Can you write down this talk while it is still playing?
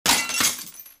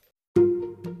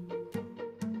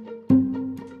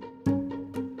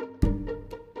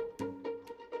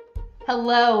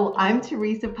Hello, I'm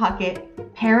Teresa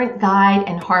Puckett, parent guide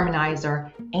and harmonizer,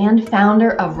 and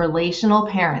founder of Relational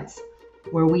Parents,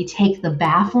 where we take the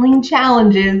baffling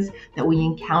challenges that we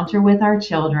encounter with our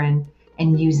children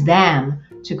and use them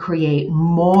to create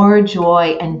more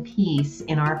joy and peace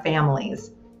in our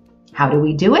families. How do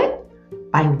we do it?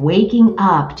 By waking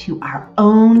up to our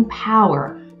own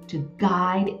power to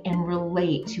guide and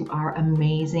relate to our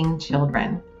amazing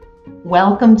children.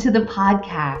 Welcome to the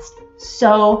podcast.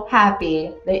 So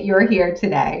happy that you're here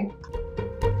today.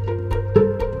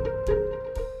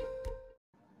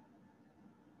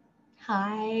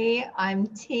 Hi, I'm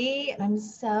T, and I'm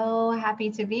so happy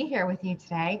to be here with you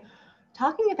today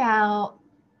talking about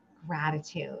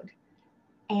gratitude.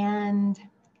 And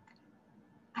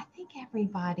I think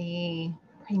everybody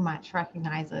pretty much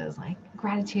recognizes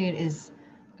gratitude is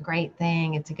a great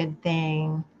thing, it's a good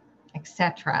thing,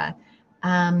 etc.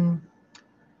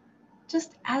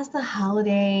 Just as the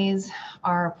holidays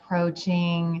are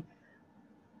approaching,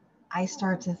 I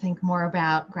start to think more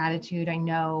about gratitude. I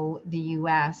know the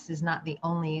US is not the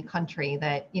only country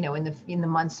that, in the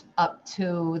months up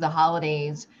to the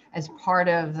holidays, as part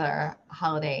of the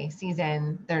holiday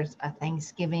season, there's a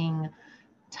Thanksgiving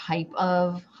type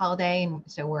of holiday. And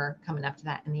so we're coming up to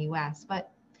that in the US. But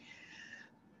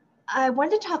I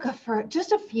wanted to talk for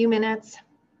just a few minutes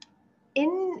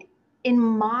in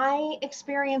my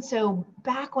experience. So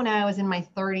back when I was in my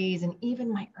 30s and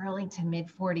even my early to mid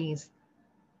 40s,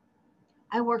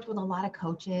 I worked with a lot of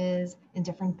coaches in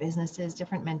different businesses,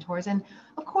 different mentors. And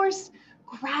of course,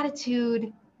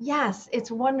 gratitude, yes,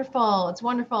 it's wonderful. It's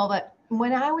wonderful. But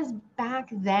when I was back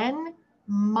then,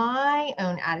 my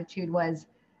own attitude was,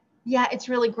 yeah, it's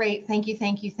really great. Thank you,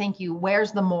 thank you, thank you.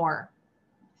 Where's the more?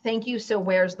 Thank you. So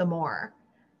where's the more?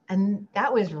 And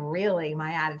that was really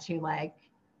my attitude.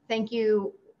 Thank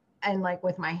you. And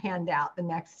with my hand out, the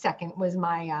next second was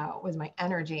my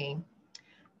energy.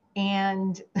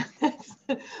 And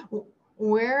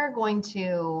we're going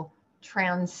to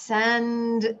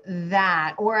transcend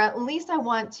that, or at least I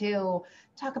want to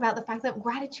talk about the fact that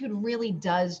gratitude really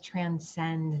does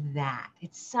transcend that.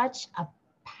 It's such a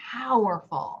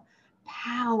powerful,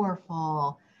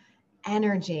 powerful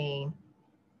energy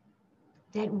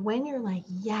that when you're like,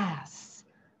 yes,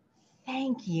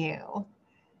 thank you,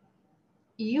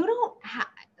 you don't have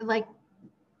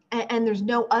and there's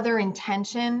no other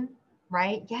intention,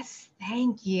 right? Yes,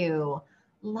 thank you.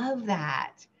 Love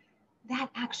that. That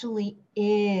actually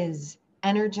is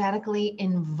energetically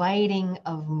inviting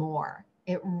of more.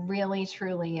 It really,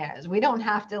 truly is. We don't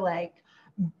have to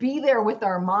be there with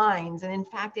our minds. And in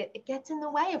fact, it gets in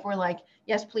the way if we're like,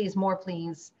 yes, please, more,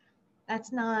 please.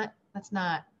 That's not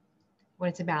what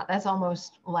it's about. That's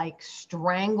almost like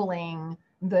strangling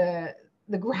the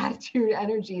gratitude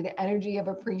energy, the energy of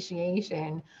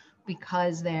appreciation,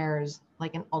 because there's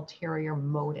an ulterior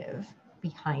motive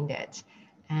behind it.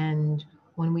 And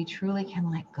when we truly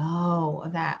can let go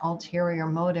of that ulterior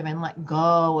motive and let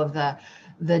go of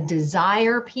the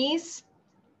desire piece,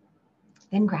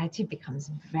 then gratitude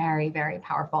becomes very, very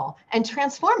powerful and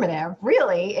transformative.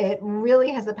 Really, it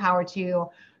really has the power to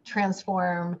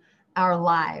transform our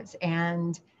lives.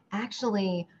 And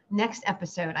actually, next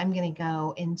episode, I'm going to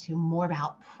go into more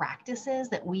about practices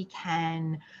that we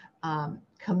can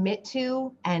commit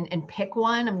to and pick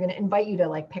one. I'm going to invite you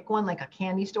to pick one, like a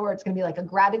candy store. It's going to be like a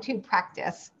gratitude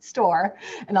practice store.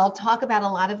 And I'll talk about a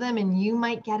lot of them, and you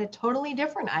might get a totally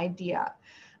different idea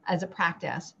as a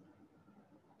practice.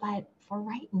 But for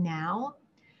right now,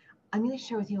 I'm going to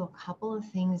share with you a couple of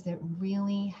things that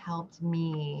really helped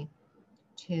me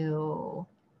to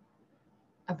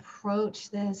approach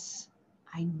this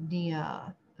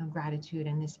idea of gratitude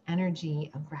and this energy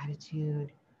of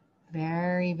gratitude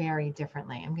very, very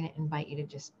differently. I'm going to invite you to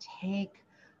just take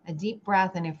a deep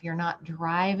breath. And if you're not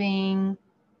driving,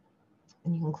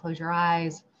 then you can close your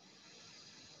eyes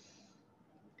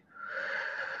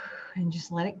and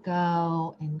just let it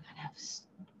go and kind of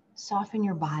soften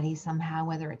your body somehow,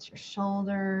 whether it's your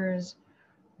shoulders,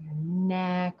 your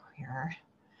neck, or your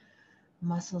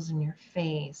muscles in your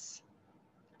face,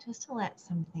 just to let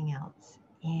something else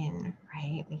in,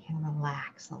 right? We can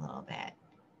relax a little bit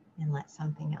and let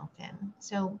something else in.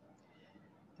 So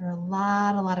there are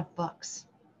a lot of books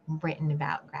written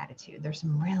about gratitude. There's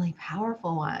some really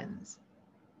powerful ones.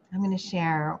 I'm going to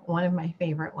share one of my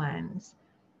favorite ones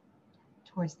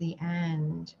towards the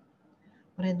end.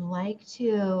 What I'd like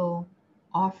to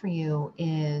offer you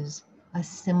is a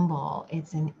symbol.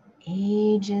 It's an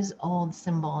ages-old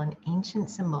symbol, an ancient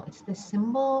symbol. It's the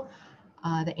symbol,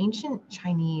 the ancient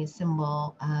Chinese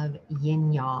symbol of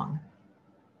yin yang.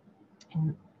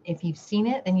 And if you've seen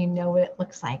it, then you know what it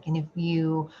looks like. And if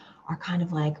you are kind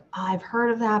of like, oh, I've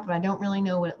heard of that, but I don't really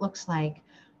know what it looks like,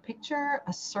 picture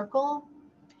a circle,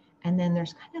 and then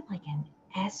there's kind of like an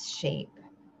S shape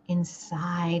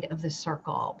inside of the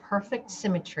circle. Perfect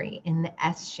symmetry in the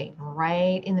S shape,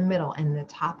 right in the middle. And the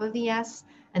top of the S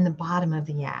and the bottom of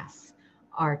the S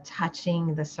are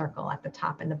touching the circle at the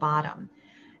top and the bottom.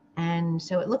 And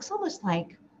so it looks almost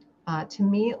like, to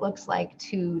me, it looks like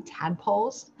two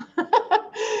tadpoles.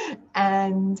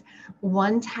 And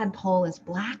one tadpole is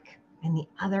black and the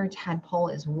other tadpole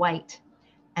is white.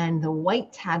 And the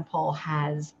white tadpole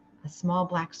has a small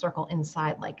black circle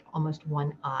inside, like almost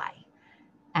one eye.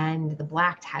 And the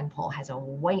black tadpole has a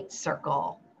white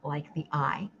circle like the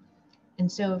eye.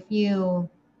 And so if you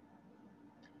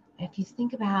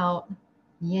think about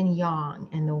yin yang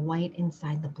and the white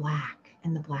inside the black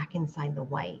and the black inside the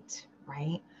white,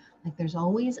 right? Like there's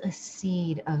always a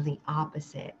seed of the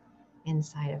opposite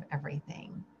inside of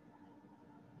everything.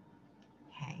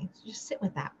 Okay, so just sit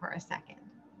with that for a second.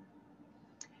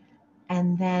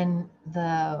 And then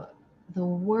the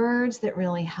words that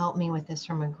really help me with this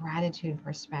from a gratitude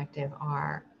perspective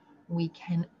are, we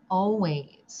can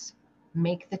always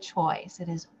make the choice. It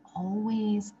is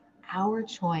always our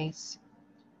choice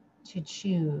to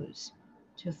choose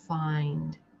to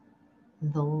find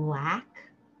the lack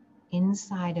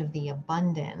inside of the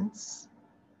abundance,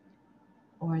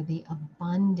 or the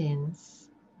abundance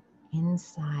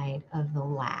inside of the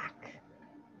lack.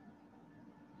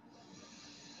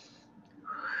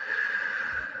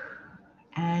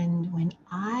 And when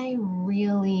I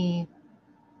really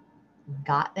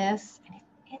got this, and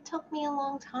it took me a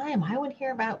long time. I would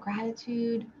hear about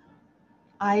gratitude,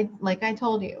 like I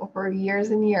told you, for years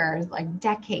and years, like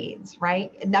decades,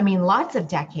 right? I mean, lots of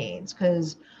decades,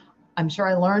 because I'm sure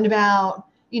I learned about,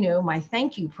 my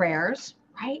thank you prayers,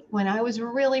 right? When I was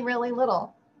really, really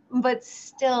little. But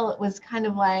still, it was kind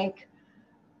of like,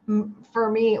 for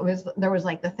me, there was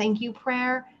like the thank you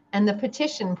prayer and the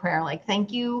petition prayer, like,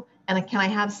 thank you, and can I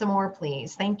have some more,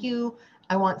 please? Thank you,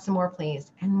 I want some more,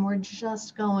 please. And we're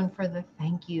just going for the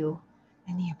thank you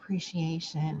and the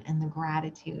appreciation and the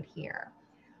gratitude here.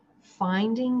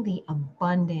 Finding the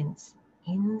abundance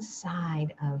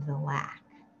inside of the lack.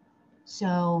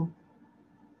 So,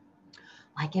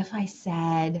 like if I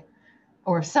said,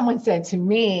 or if someone said to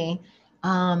me,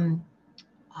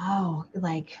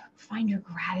 like find your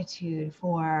gratitude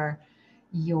for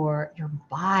your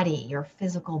body, your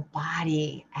physical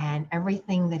body, and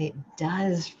everything that it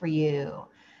does for you,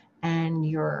 and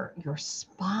your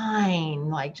spine.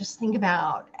 Like just think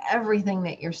about everything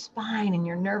that your spine and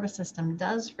your nervous system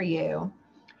does for you,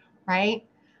 right?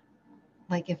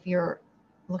 Like if you're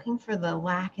looking for the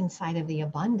lack inside of the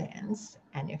abundance,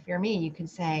 and if you're me, you could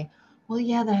say, well,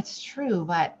 yeah, that's true,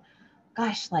 but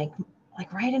gosh, like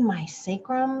right in my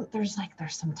sacrum, there's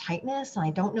some tightness, and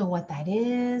I don't know what that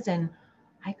is. And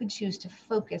I could choose to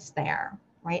focus there,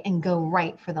 right? And go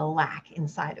right for the lack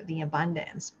inside of the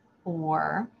abundance.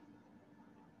 Or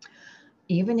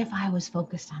even if I was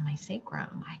focused on my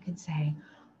sacrum, I could say,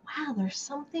 wow, there's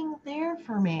something there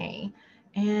for me.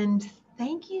 And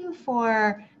thank you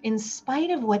for, in spite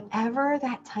of whatever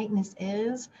that tightness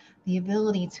is, the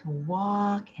ability to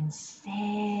walk and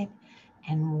sit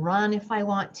and run if I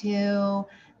want to,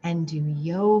 and do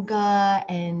yoga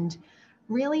and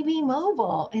really be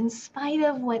mobile in spite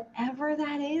of whatever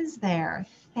that is there.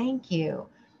 Thank you.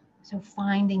 So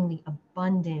finding the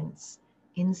abundance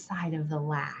inside of the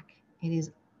lack. It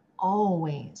is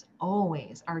always,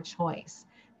 always our choice.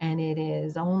 And it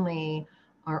is only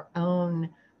our own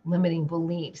limiting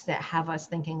beliefs that have us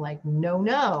thinking like,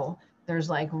 no, there's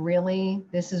like, really,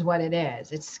 this is what it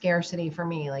is. It's scarcity for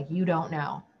me. Like, you don't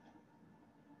know.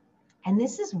 And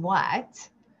this is what,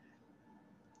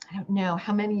 I don't know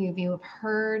how many of you have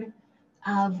heard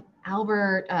of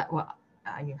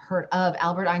you've heard of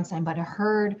Albert Einstein, but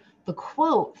heard the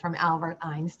quote from Albert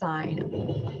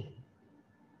Einstein.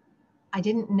 I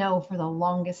didn't know for the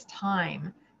longest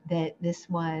time that this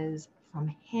was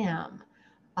from him,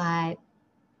 but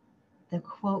the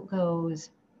quote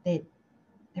goes that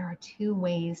there are two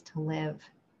ways to live.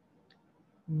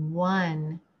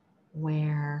 One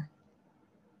where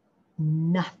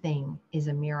nothing is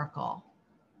a miracle,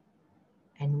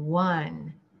 and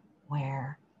one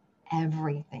where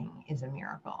everything is a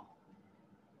miracle.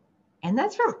 And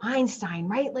that's from Einstein,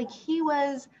 right? Like he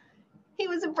was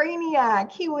a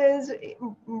brainiac. He was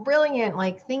brilliant.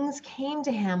 Like things came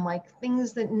to him, like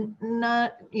things that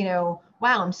not,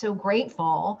 wow, I'm so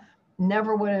grateful.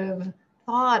 Never would have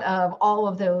thought of all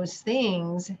of those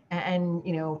things, and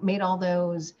made all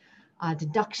those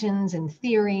deductions and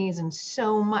theories, and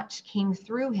so much came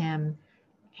through him.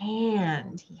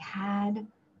 And he had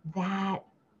that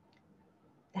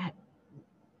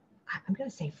I'm going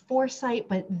to say foresight,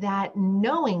 but that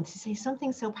knowing to say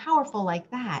something so powerful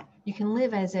like that. You can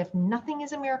live as if nothing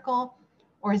is a miracle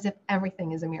or as if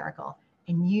everything is a miracle,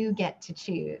 and you get to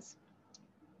choose.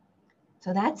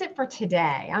 So that's it for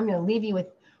today. I'm going to leave you with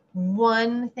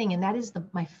one thing, and that is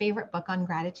my favorite book on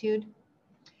gratitude.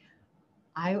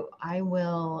 I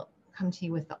will come to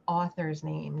you with the author's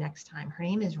name next time. Her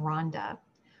name is Rhonda,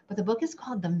 but the book is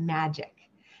called The Magic.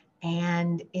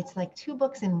 And it's like two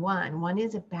books in one. One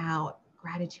is about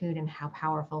gratitude and how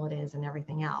powerful it is and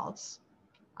everything else.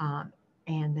 And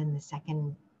then the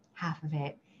second half of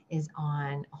it is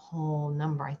on a whole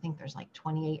number. I think there's like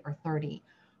 28 or 30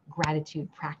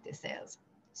 gratitude practices.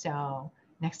 So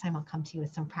next time I'll come to you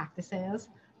with some practices.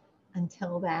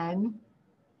 Until then,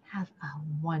 have a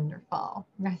wonderful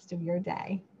rest of your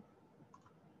day.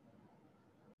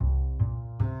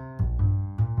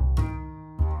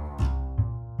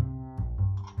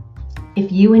 If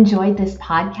you enjoyed this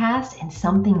podcast and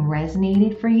something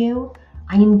resonated for you,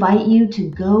 I invite you to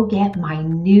go get my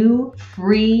new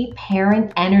free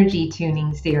Parent Energy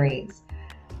Tuning series.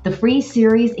 The free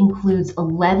series includes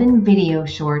 11 video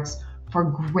shorts for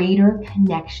greater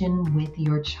connection with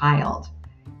your child.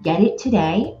 Get it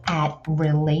today at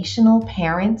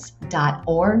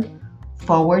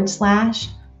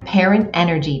relationalparents.org/parent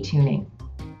energy tuning.